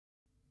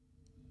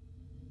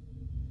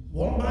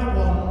One by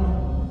one,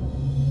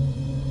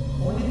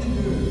 only the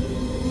good.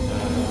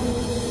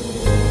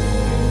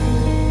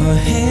 A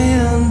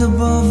hand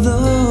above the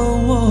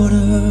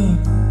water,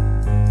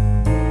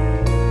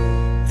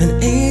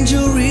 an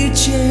angel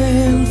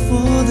reaching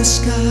for the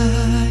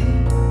sky.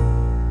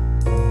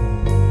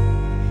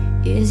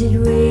 Is it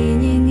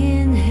raining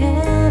in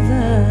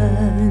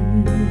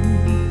heaven?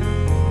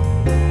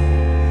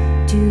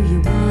 Do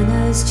you want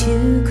us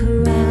to cry?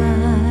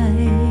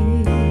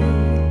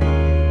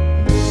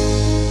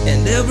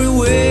 And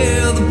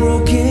everywhere the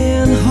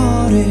broken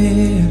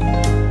hearted,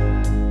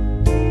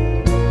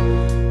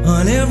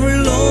 on every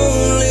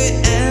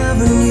lonely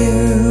avenue,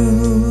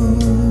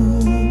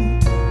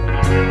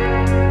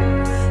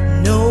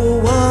 no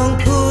one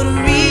could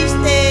reach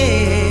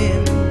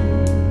them,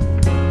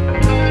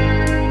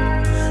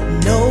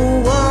 no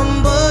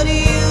one but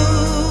you.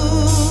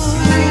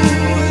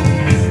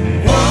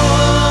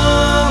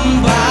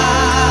 One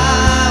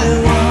by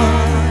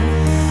one,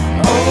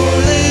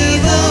 only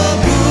the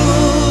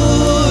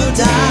good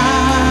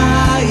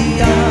die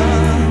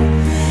young.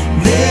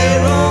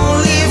 They're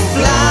only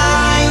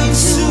flying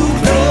too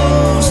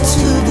close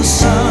to the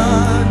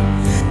sun,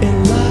 and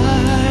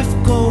life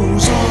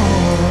goes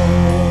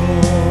on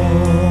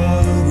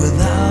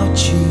without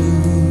you.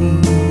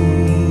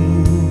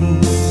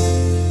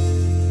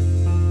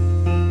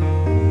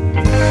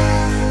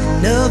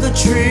 Another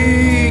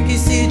tricky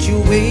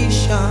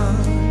situation.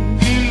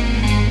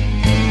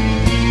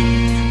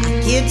 I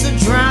get to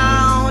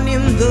drown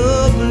in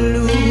the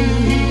blues,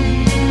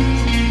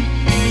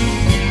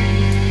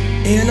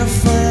 and I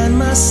find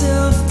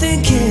myself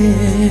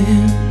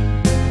thinking,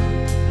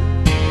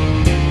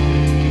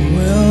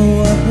 well,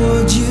 what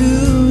would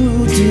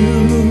you do?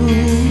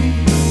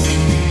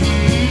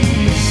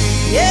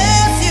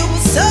 Yes, it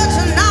was such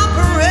an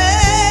operation,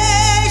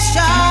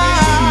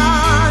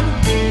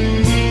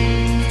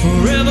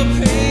 forever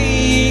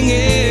paying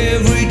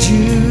every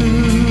due.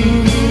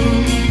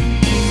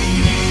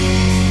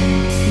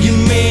 You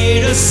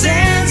made a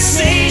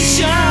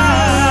sensation,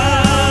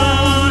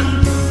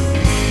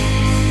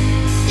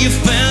 you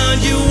found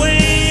your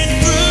way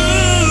through.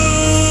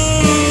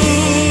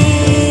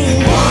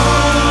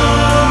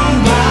 One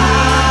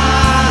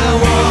by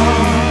one,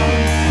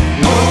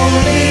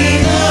 only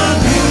the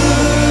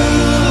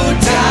good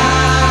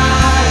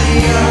die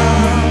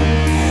young.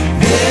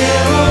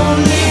 They're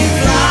only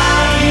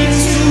flying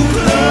too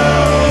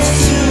close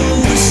to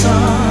the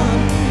sun.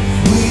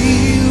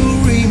 We'll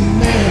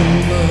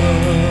remember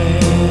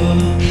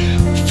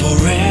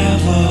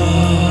forever.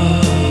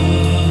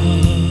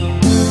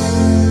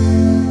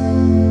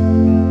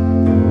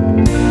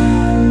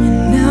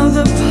 Now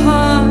the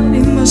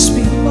party must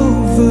be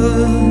over.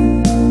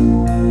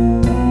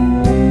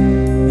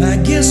 I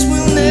guess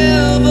we'll never